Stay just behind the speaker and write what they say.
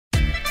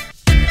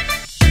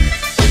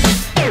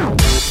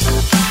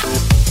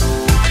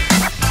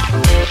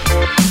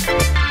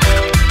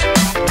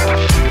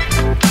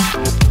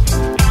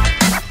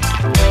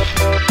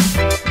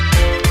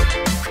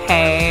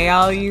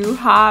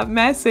hot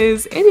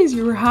messes. It is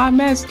your hot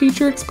mess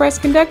teacher express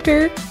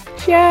conductor,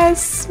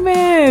 Jess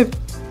Smith.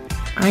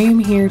 I am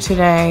here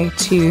today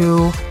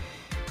to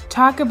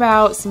talk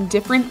about some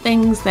different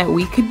things that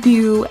we could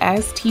do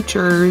as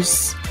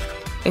teachers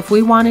if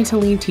we wanted to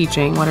leave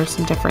teaching. What are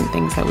some different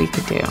things that we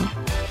could do?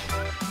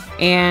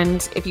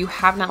 And if you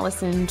have not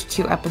listened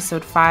to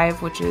episode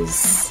 5, which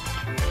is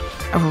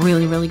a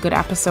really, really good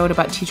episode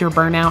about teacher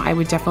burnout, I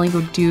would definitely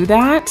go do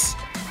that,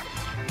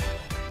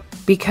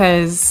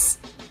 because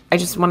I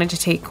just wanted to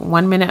take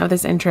 1 minute of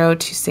this intro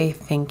to say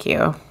thank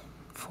you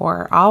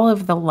for all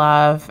of the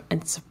love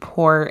and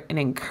support and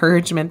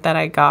encouragement that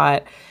I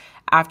got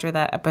after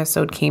that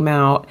episode came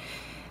out.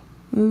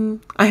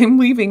 I'm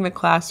leaving the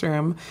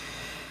classroom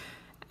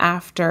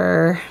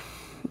after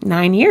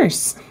 9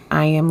 years.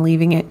 I am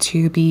leaving it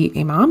to be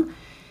a mom.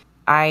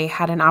 I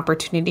had an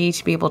opportunity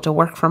to be able to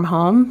work from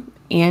home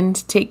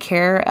and take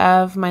care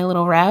of my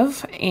little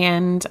Rev,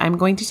 and I'm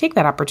going to take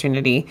that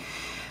opportunity.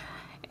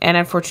 And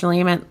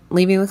unfortunately, it meant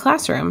leaving the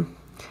classroom.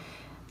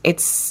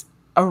 It's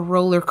a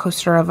roller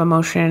coaster of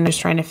emotion, just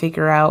trying to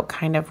figure out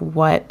kind of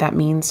what that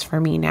means for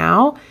me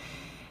now.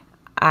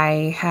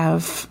 I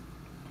have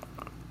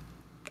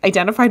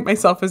identified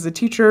myself as a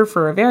teacher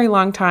for a very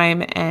long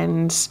time,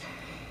 and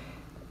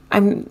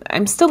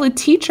I'm still a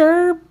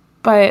teacher,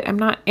 but I'm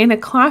not in a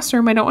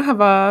classroom. I don't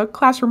have a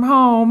classroom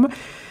home.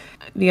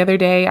 The other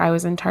day I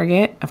was in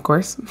Target, of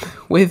course,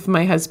 with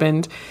my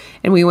husband,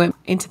 and we went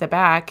into the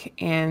back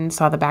and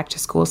saw the back to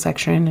school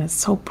section. It's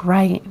so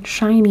bright and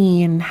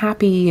shiny and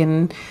happy,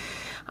 and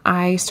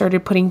I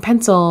started putting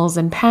pencils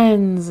and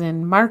pens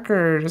and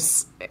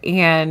markers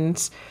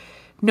and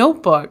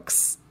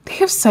notebooks. They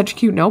have such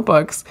cute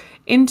notebooks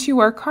into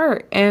our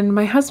cart. And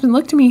my husband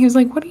looked at me. He was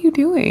like, "What are you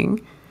doing?"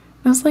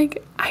 And I was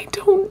like, "I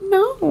don't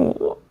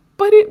know,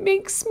 but it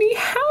makes me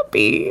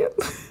happy."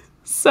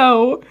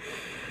 So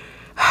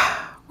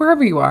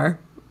wherever you are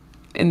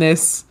in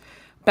this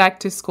back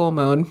to school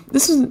mode,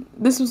 this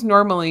was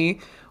normally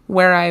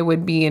where I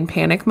would be in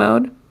panic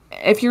mode.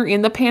 If you're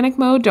in the panic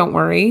mode, don't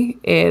worry.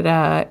 It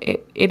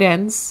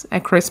ends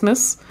at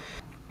Christmas.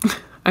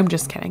 I'm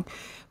just kidding.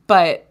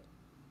 But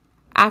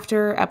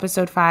after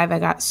episode 5, I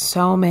got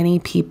so many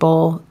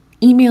people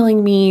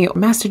emailing me,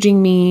 messaging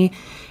me,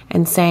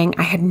 and saying,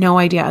 I had no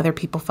idea other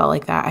people felt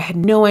like that. I had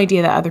no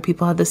idea that other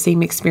people had the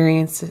same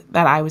experience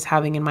that I was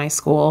having in my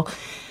school.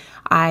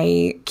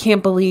 I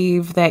can't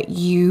believe that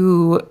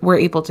you were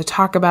able to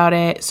talk about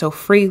it so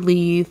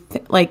freely.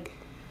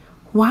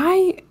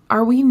 Why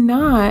are we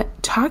not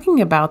talking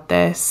about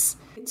this?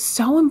 It's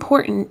so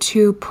important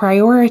to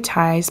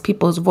prioritize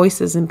people's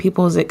voices and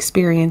people's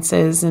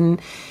experiences and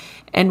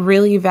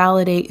really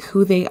validate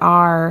who they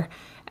are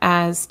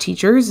as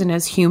teachers and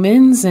as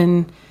humans,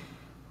 and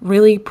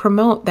really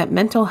promote that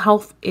mental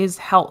health is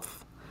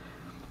health.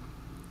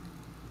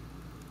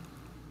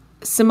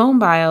 Simone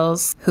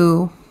Biles,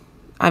 who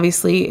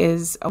obviously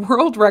is a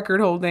world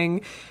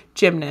record-holding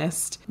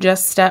gymnast,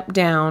 just stepped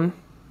down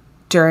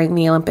during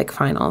the Olympic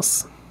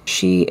finals.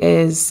 She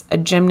is a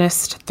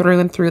gymnast through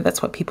and through.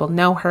 That's what people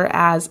know her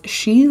as.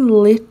 She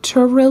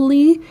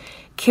literally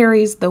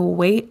carries the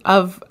weight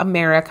of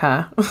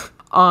America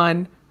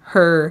on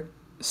her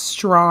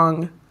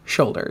strong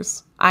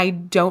shoulders. I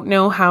don't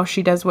know how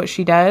she does what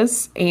she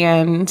does,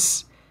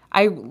 and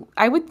I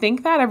would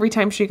think that every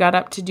time she got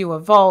up to do a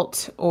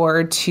vault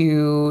or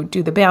to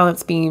do the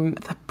balance beam,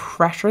 the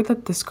pressure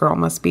that this girl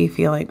must be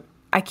feeling,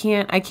 I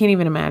can't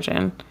even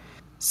imagine.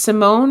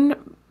 Simone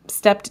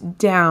stepped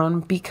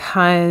down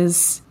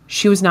because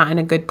she was not in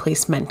a good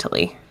place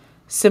mentally.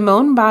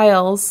 Simone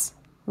Biles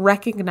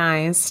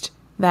recognized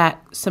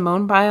that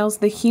Simone Biles,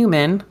 the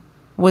human,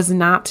 was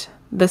not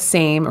the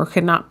same or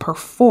could not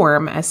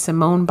perform as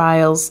Simone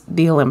Biles,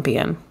 the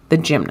Olympian, the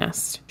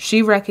gymnast.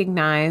 She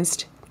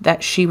recognized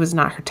that she was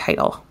not her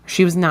title.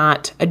 She was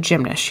not a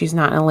gymnast. She's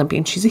not an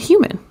Olympian. She's a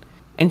human.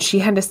 And she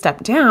had to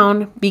step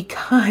down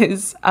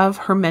because of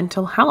her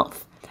mental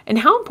health. And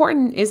how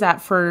important is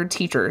that for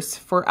teachers,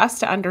 for us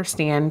to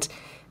understand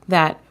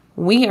that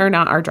we are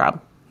not our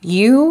job?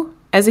 You,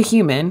 as a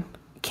human,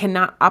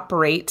 cannot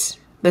operate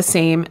the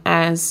same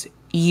as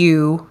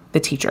you, the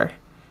teacher.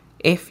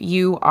 If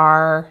you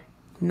are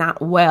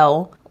not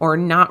well or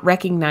not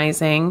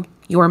recognizing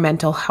your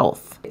mental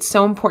health, it's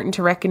so important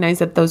to recognize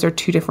that those are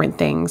two different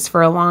things.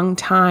 For a long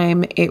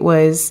time, it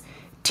was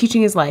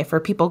teaching is life, or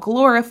people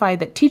glorified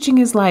that teaching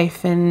is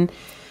life. And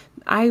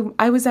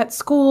I was at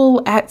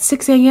school at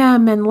 6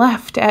 a.m. and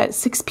left at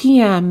 6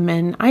 p.m.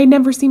 and I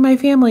never see my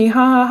family. Ha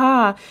ha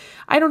ha.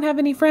 I don't have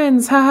any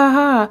friends. Ha ha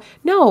ha.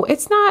 No,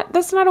 it's not.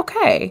 That's not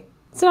okay.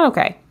 It's not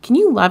okay. Can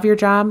you love your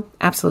job?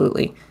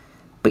 Absolutely.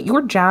 But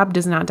your job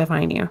does not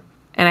define you.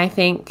 And I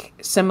think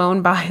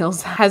Simone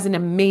Biles has an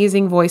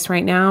amazing voice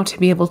right now to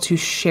be able to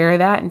share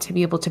that and to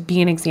be able to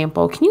be an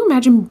example. Can you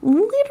imagine?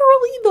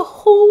 Literally the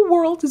whole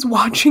world is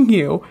watching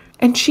you.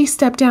 And she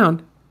stepped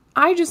down.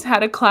 I just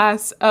had a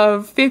class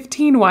of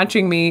 15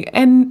 watching me,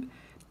 and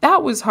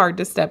that was hard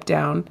to step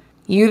down.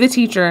 You, the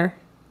teacher,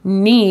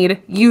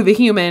 need you, the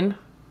human,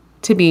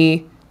 to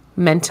be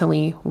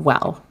mentally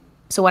well.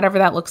 So whatever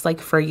that looks like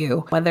for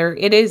you, whether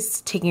it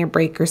is taking a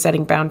break or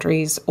setting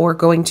boundaries or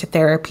going to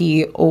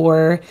therapy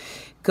or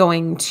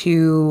going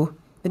to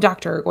the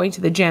doctor or going to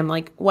the gym,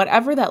 like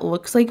whatever that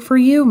looks like for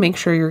you, make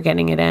sure you're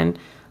getting it in.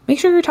 Make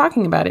sure you're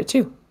talking about it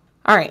too.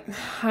 All right.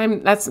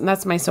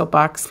 That's my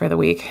soapbox for the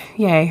week.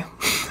 Yay.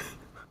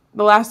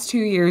 The last 2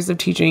 years of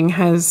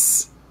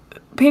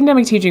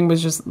pandemic teaching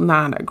was just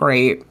not a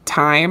great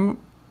time.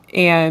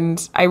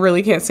 And I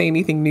really can't say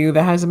anything new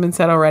that hasn't been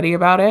said already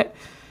about it.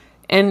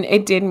 And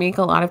it did make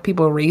a lot of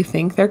people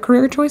rethink their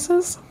career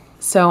choices.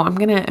 So I'm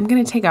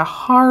gonna take a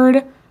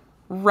hard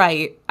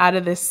right out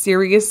of this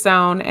serious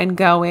zone and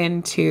go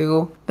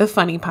into the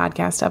funny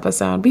podcast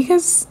episode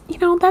because,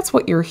 that's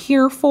what you're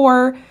here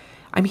for.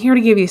 I'm here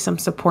to give you some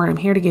support. I'm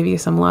here to give you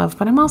some love,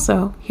 but I'm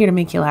also here to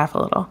make you laugh a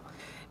little.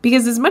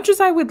 Because as much as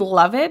I would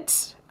love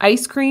it,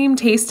 ice cream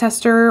taste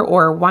tester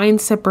or wine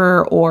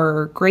sipper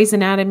or Grey's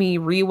Anatomy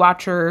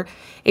rewatcher,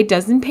 it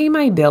doesn't pay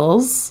my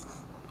bills,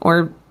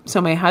 or so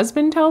my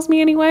husband tells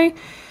me anyway.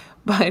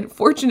 But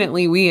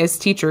fortunately, we as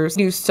teachers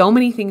do so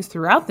many things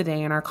throughout the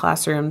day in our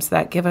classrooms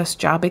that give us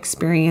job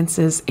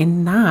experiences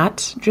in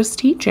not just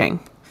teaching.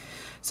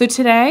 So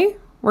today,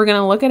 we're going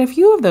to look at a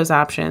few of those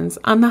options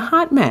on the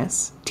Hot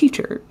Mess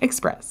Teacher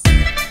Express.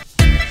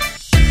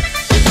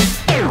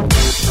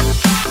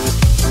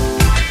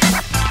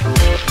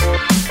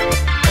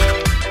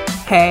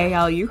 Hey,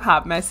 all you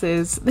hot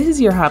messes. This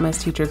is your Hot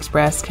Mess Teacher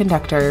Express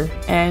conductor,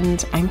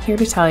 and I'm here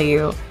to tell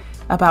you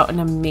about an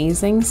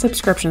amazing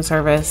subscription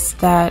service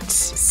that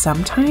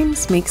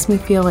sometimes makes me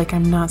feel like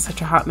I'm not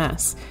such a hot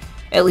mess,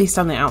 at least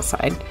on the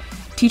outside.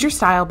 Teacher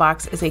Style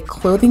Box is a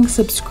clothing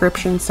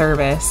subscription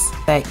service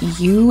that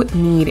you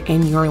need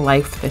in your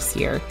life this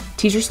year.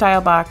 Teacher Style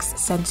Box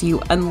sends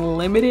you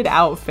unlimited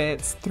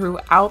outfits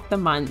throughout the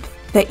month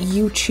that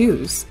you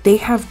choose. They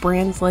have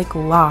brands like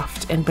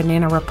Loft and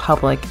Banana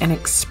Republic and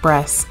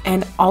Express,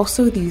 and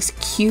also these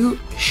cute,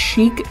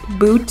 chic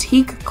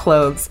boutique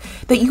clothes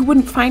that you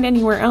wouldn't find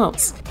anywhere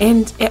else.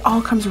 And it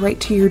all comes right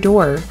to your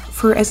door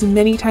for as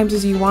many times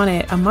as you want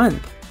it a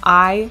month.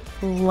 I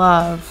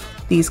love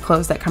these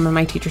clothes that come in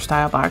my Teacher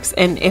Style Box.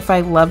 And if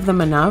I love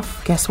them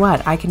enough, guess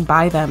what? I can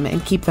buy them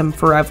and keep them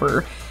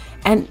forever.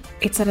 And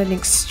it's at an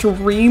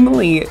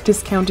extremely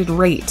discounted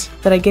rate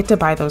that I get to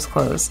buy those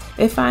clothes.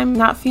 If I'm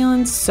not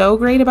feeling so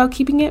great about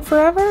keeping it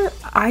forever,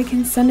 I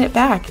can send it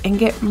back and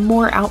get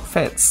more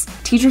outfits.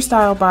 Teacher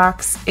Style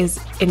Box is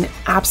an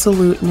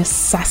absolute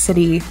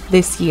necessity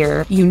this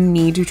year. You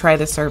need to try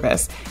this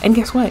service. And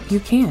guess what? You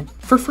can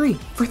for free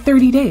for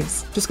 30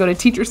 days. Just go to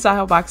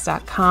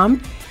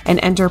teacherstylebox.com and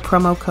enter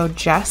promo code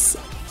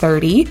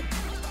JESS30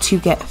 to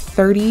get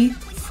 30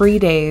 free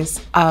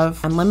days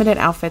of unlimited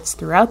outfits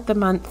throughout the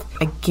month.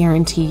 I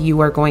guarantee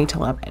you are going to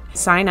love it.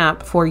 Sign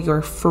up for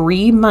your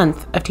free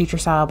month of Teacher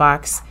Style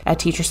Box at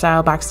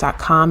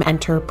teacherstylebox.com.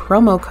 Enter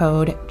promo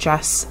code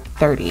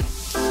JESS30.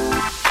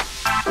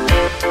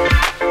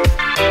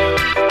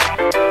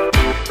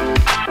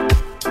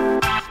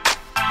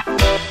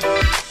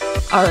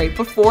 All right,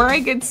 before I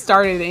get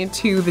started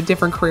into the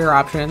different career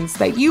options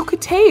that you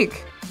could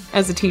take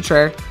as a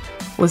teacher,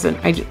 listen,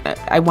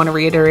 I want to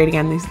reiterate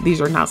again,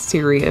 these are not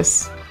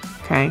serious,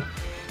 okay?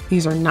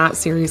 These are not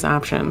serious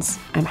options.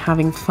 I'm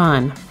having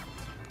fun.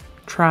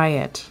 Try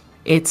it.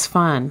 It's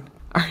fun.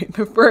 All right,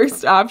 the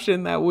first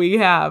option that we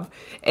have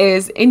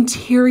is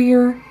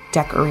interior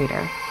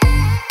decorator.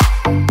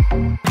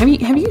 Have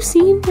you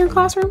seen your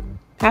classroom?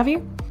 Have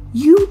you?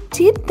 You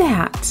did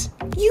that.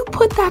 You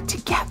put that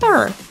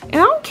together. And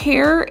I don't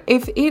care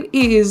if it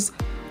is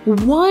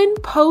one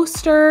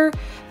poster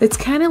that's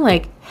kind of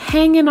like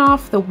hanging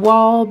off the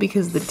wall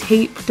because the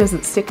tape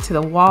doesn't stick to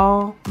the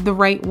wall the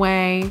right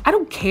way. I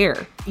don't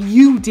care.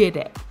 You did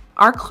it.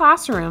 Our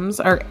classrooms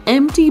are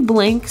empty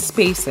blank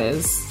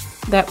spaces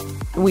that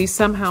we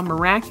somehow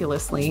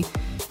miraculously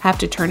have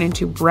to turn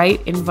into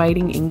bright,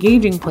 inviting,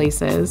 engaging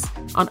places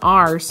on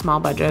our small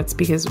budgets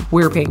because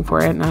we're paying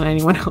for it, not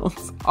anyone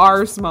else.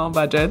 Our small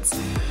budgets.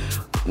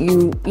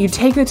 You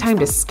take the time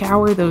to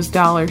scour those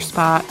dollar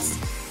spots.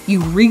 You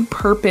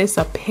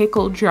repurpose a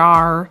pickle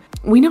jar.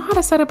 We know how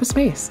to set up a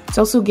space. It's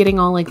also getting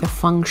all like the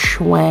feng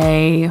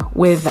shui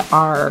with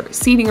our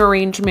seating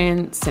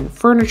arrangements and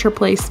furniture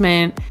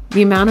placement.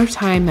 The amount of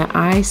time that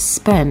I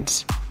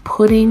spent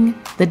putting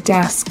the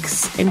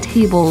desks and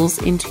tables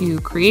into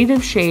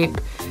creative shape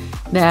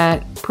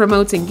that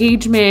promotes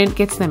engagement,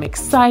 gets them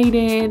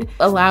excited,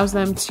 allows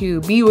them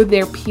to be with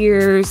their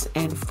peers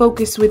and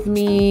focus with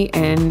me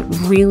and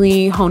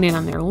really hone in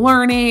on their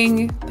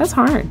learning. That's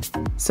hard.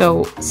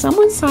 So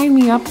someone sign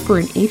me up for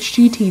an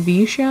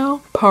HGTV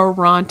show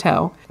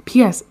pronto.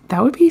 P.S.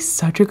 That would be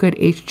such a good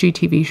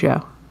HGTV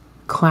show.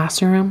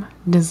 Classroom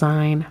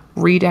design,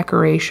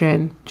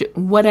 redecoration,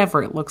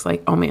 whatever it looks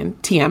like. Oh man,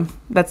 TM.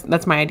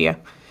 That's my idea.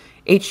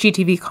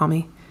 HGTV, call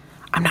me.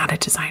 I'm not a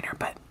designer,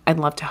 but I'd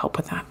love to help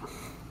with that.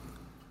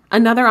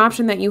 Another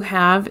option that you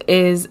have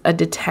is a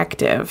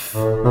detective.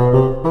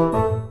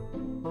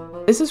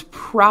 This is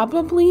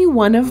probably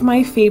one of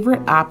my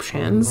favorite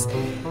options.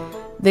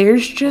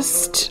 There's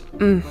just,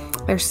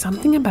 There's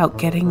something about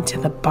getting to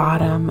the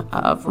bottom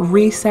of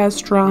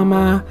recess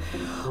drama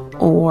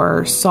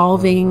or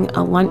solving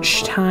a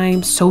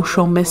lunchtime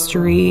social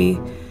mystery.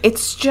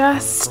 It's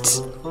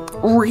just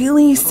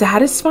really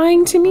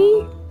satisfying to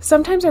me.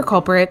 Sometimes our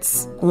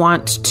culprits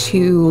want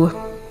to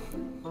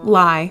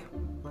lie.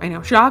 I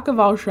know, shock of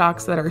all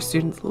shocks that our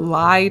students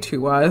lie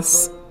to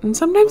us. And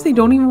sometimes they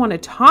don't even want to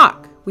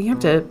talk. We have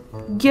to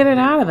get it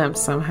out of them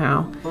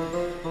somehow.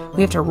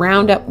 We have to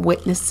round up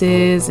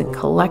witnesses and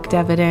collect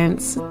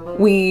evidence.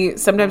 We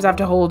sometimes have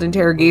to hold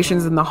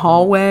interrogations in the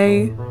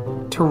hallway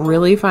to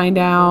really find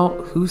out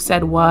who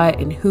said what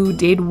and who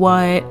did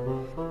what.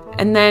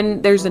 And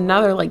then there's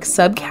another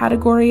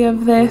subcategory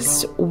of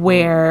this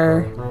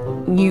where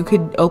you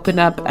could open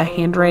up a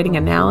handwriting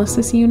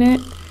analysis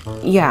unit.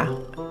 Yeah,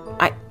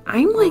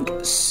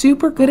 I'm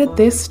super good at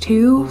this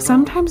too.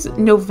 Sometimes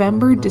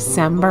November,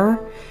 December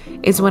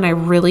is when I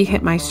really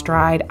hit my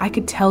stride. I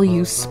could tell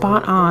you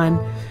spot on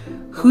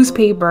whose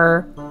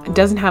paper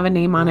doesn't have a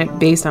name on it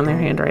based on their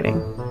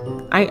handwriting.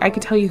 I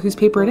could tell you whose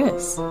paper it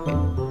is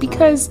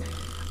because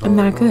I'm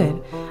that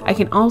good. I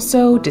can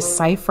also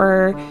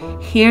decipher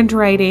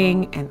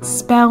handwriting and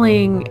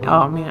spelling.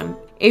 Oh man.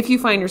 If you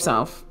find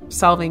yourself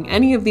solving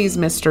any of these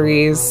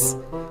mysteries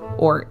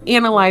or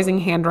analyzing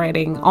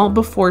handwriting all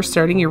before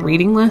starting your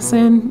reading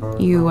lesson,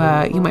 you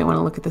might want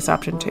to look at this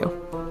option too.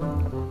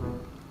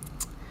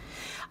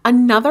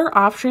 Another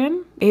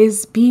option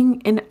is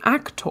being an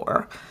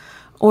actor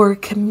or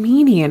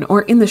comedian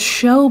or in the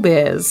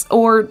showbiz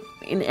or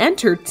an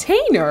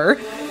entertainer.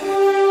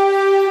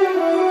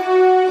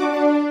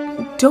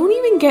 Don't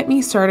even get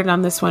me started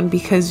on this one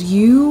because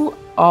you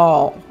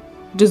all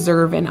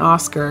deserve an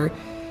Oscar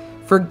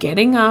for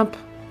getting up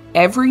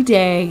every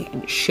day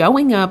and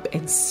showing up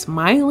and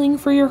smiling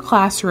for your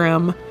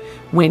classroom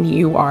when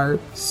you are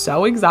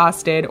so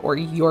exhausted or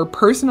your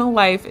personal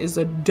life is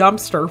a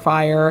dumpster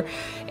fire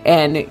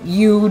and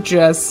you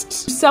just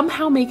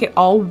somehow make it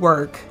all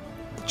work.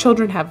 The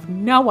children have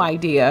no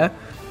idea.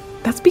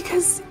 That's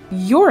because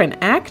you're an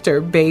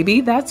actor,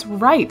 baby. That's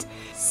right.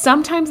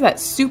 Sometimes that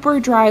super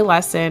dry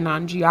lesson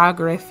on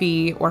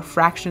geography or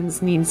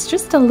fractions needs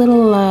just a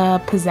little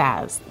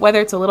pizzazz.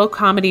 Whether it's a little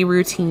comedy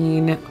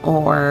routine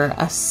or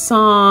a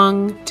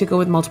song to go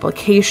with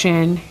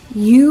multiplication,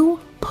 you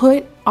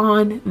put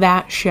on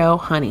that show,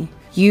 honey.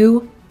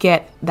 You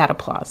get that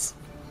applause.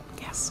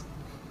 Yes.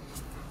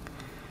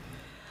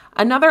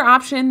 Another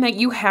option that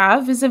you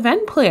have is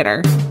event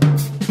planner.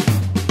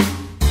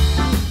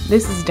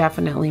 This is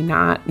definitely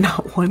not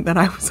one that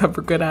I was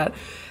ever good at.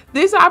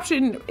 This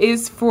option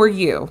is for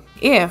you.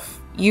 If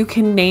you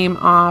can name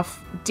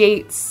off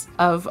dates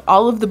of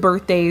all of the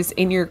birthdays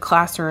in your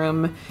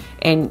classroom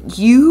and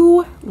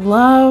you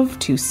love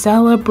to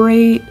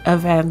celebrate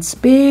events,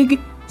 big,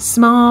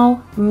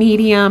 small,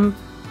 medium,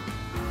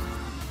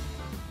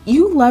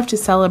 you love to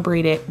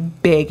celebrate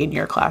it big in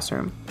your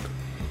classroom.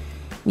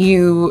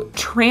 You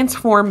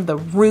transform the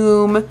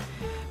room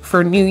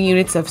for new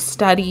units of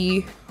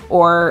study.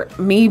 Or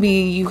maybe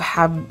you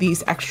have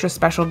these extra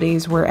special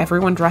days where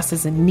everyone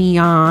dresses in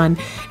neon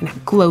and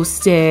have glow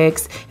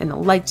sticks and the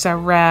lights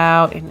are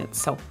out and it's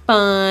so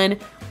fun.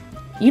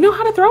 You know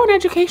how to throw an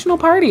educational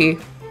party.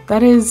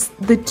 That is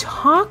the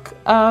talk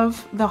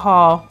of the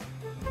hall.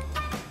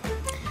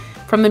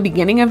 From the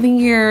beginning of the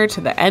year to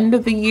the end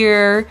of the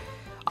year,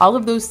 all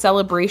of those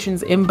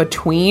celebrations in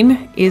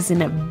between is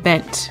an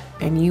event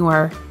and you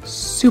are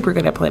super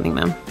good at planning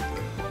them.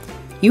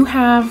 You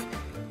have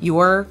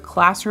your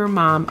classroom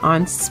mom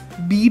on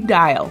speed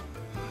dial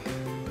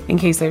in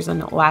case there's a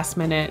last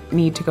minute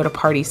need to go to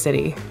Party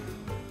City.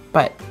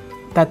 But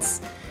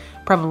that's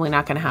probably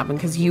not going to happen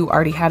because you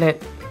already had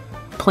it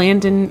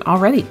planned in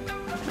already.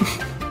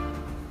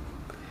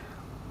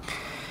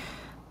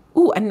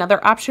 Ooh,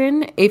 another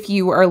option if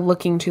you are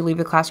looking to leave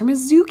the classroom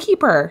is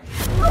zookeeper.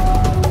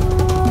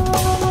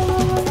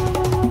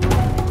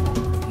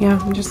 Yeah,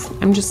 I'm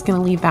just going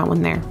to leave that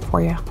one there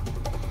for you.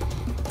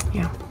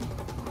 Yeah.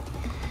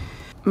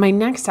 My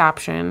next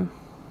option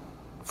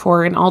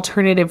for an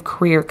alternative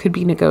career could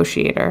be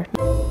negotiator.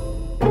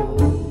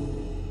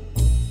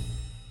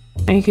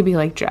 And you could be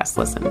like, Jess,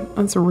 listen,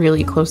 that's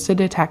really close to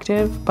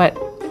detective, but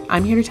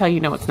I'm here to tell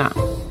you, no, it's not.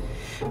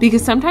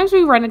 Because sometimes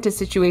we run into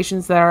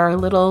situations that are a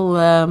little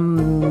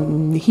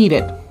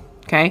heated,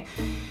 okay?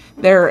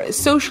 They're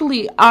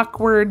socially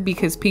awkward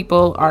because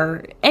people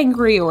are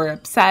angry or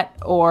upset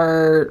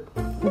or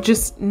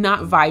just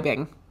not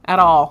vibing at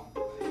all.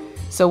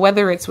 So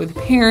whether it's with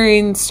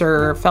parents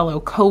or fellow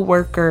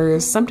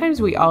coworkers,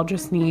 sometimes we all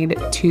just need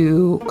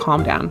to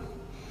calm down.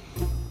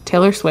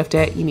 Taylor Swift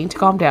it, you need to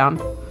calm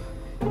down.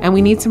 And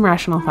we need some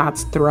rational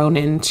thoughts thrown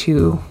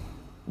into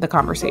the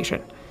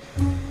conversation.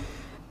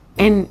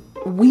 And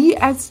we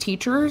as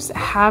teachers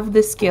have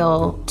the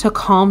skill to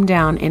calm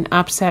down an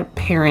upset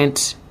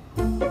parent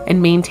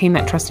and maintain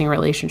that trusting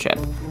relationship.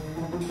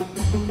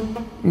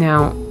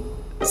 Now,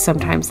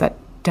 sometimes that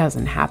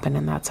doesn't happen,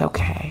 and that's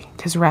okay,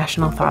 because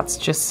rational thoughts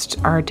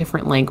just are a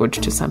different language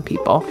to some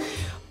people.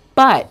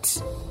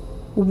 But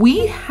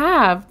we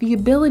have the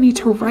ability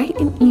to write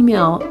an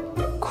email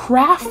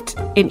craft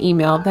an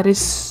email that is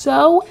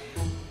so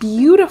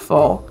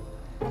beautiful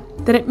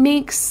that it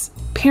makes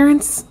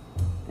parents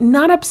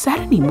not upset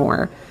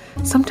anymore.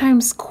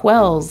 Sometimes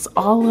quells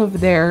all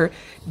of their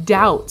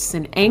doubts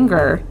and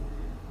anger.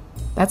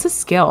 That's a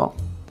skill.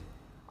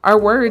 Our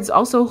words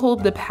also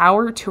hold the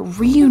power to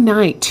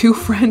reunite two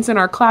friends in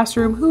our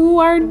classroom who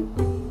are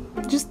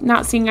just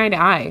not seeing eye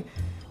to eye.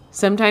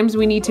 Sometimes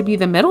we need to be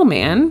the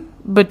middleman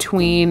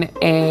between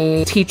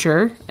a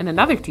teacher and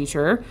another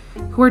teacher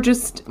who are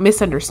just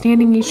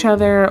misunderstanding each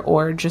other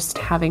or just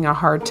having a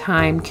hard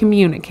time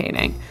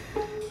communicating.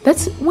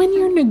 That's when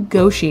your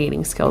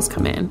negotiating skills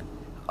come in.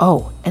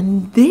 Oh,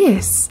 and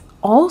this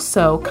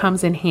also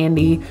comes in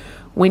handy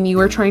when you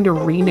are trying to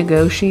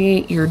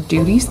renegotiate your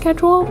duty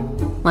schedule,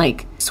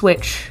 like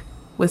switch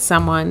with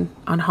someone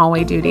on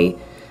hallway duty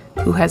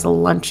who has a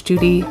lunch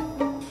duty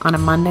on a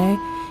Monday.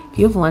 If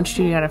you have lunch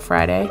duty on a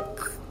Friday,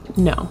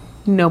 no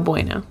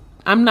bueno.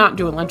 I'm not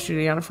doing lunch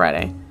duty on a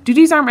Friday.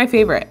 Duties aren't my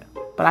favorite,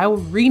 but I will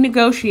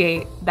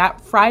renegotiate that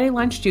Friday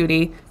lunch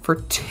duty for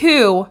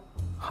 2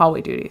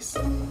 hallway duties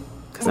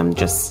because I'm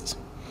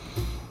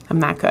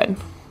that good.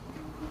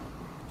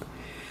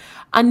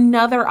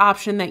 Another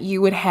option that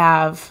you would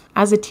have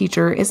as a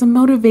teacher is a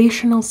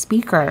motivational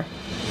speaker.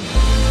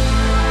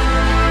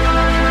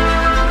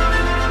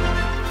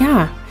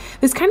 Yeah,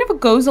 this kind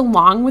of goes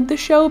along with the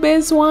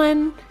showbiz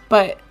one,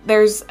 but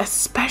there's a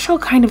special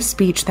kind of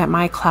speech that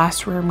my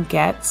classroom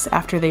gets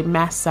after they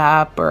mess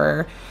up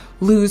or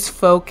lose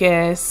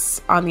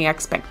focus on the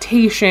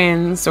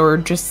expectations or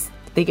just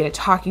they get a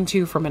talking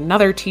to from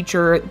another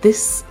teacher.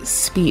 This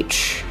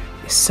speech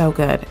is so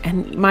good.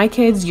 And my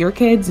kids, your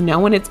kids know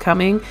when it's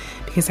coming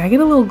because I get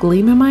a little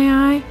gleam in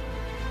my eye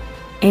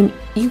and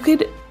you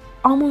could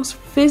almost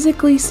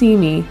physically see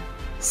me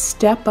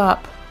step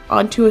up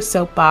onto a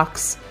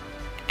soapbox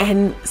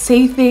and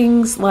say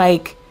things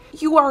like,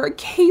 "You are a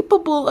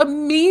capable,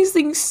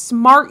 amazing,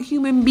 smart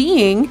human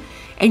being,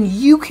 and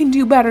you can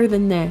do better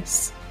than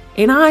this.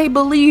 And I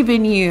believe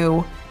in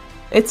you."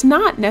 It's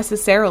not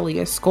necessarily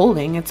a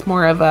scolding. It's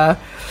more of a,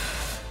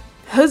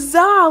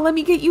 "Huzzah, let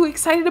me get you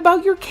excited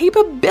about your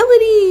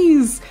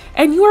capabilities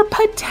and your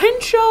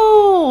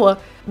potential."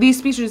 These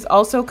speeches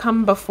also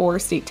come before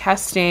state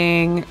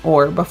testing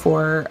or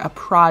before a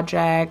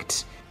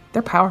project.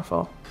 They're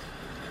powerful.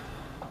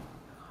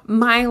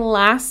 My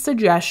last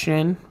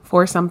suggestion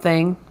for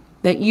something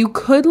that you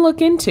could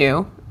look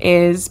into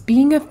is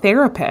being a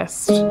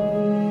therapist.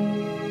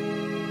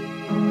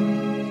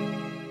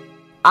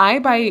 I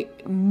by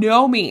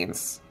no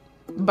means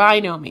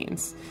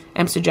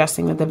am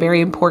suggesting that the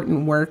very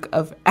important work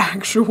of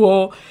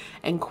actual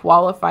and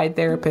qualified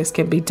therapists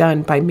can be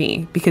done by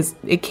me, because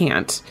it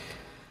can't.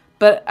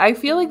 But I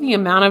feel like the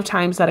amount of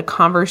times that a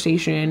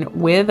conversation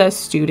with a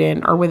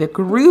student or with a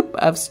group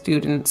of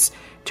students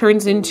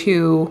turns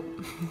into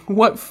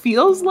what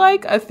feels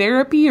like a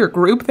therapy or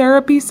group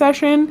therapy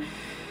session,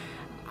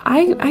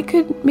 I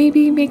could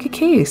maybe make a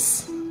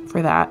case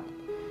for that.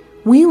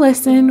 We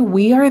listen,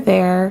 we are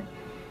there.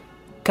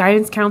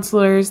 Guidance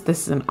counselors,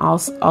 this is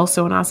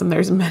also an awesome,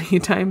 there's many a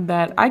time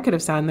that I could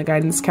have sat in the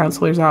guidance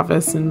counselor's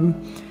office and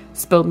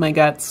spilled my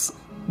guts.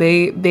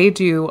 They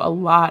do a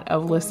lot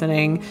of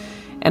listening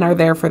and are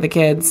there for the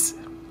kids.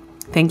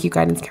 Thank you,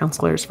 guidance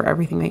counselors, for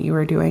everything that you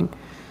are doing.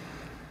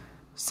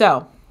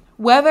 So,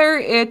 whether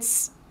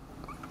it's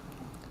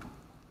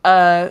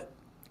a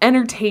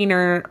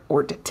entertainer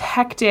or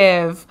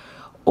detective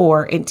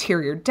or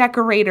interior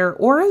decorator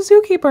or a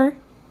zookeeper,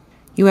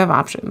 you have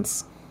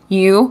options.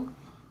 You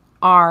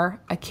are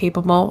a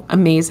capable,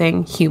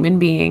 amazing human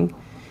being,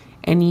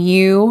 and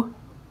you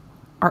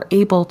are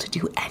able to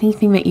do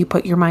anything that you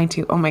put your mind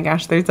to. Oh my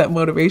gosh, there's that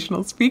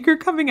motivational speaker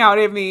coming out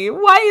at me.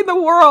 Why in the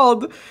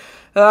world?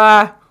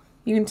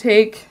 You can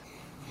take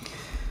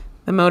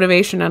the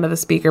motivation out of the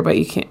speaker, but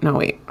you can't. No,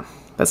 wait,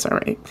 that's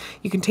not right.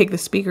 You can take the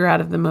speaker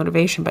out of the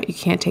motivation, but you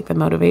can't take the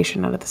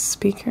motivation out of the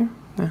speaker.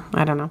 No,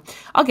 I don't know.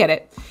 I'll get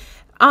it.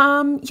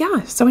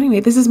 Yeah. So anyway,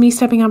 this is me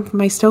stepping off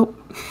my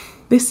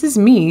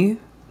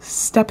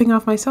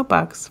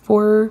soapbox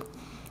for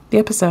the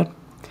episode.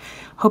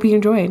 Hope you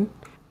enjoyed.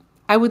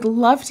 I would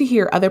love to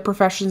hear other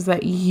professions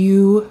that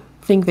you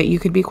think that you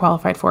could be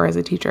qualified for as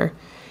a teacher.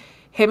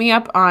 Hit me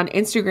up on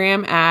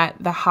Instagram at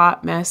the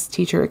Hot Mess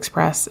Teacher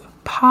Express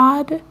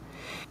pod.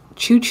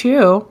 Choo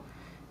choo.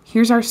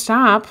 Here's our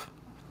stop.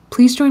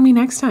 Please join me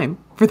next time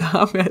for the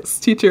Hot Mess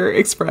Teacher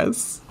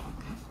Express.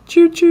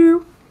 Choo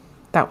choo.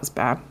 That was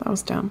bad. That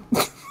was dumb.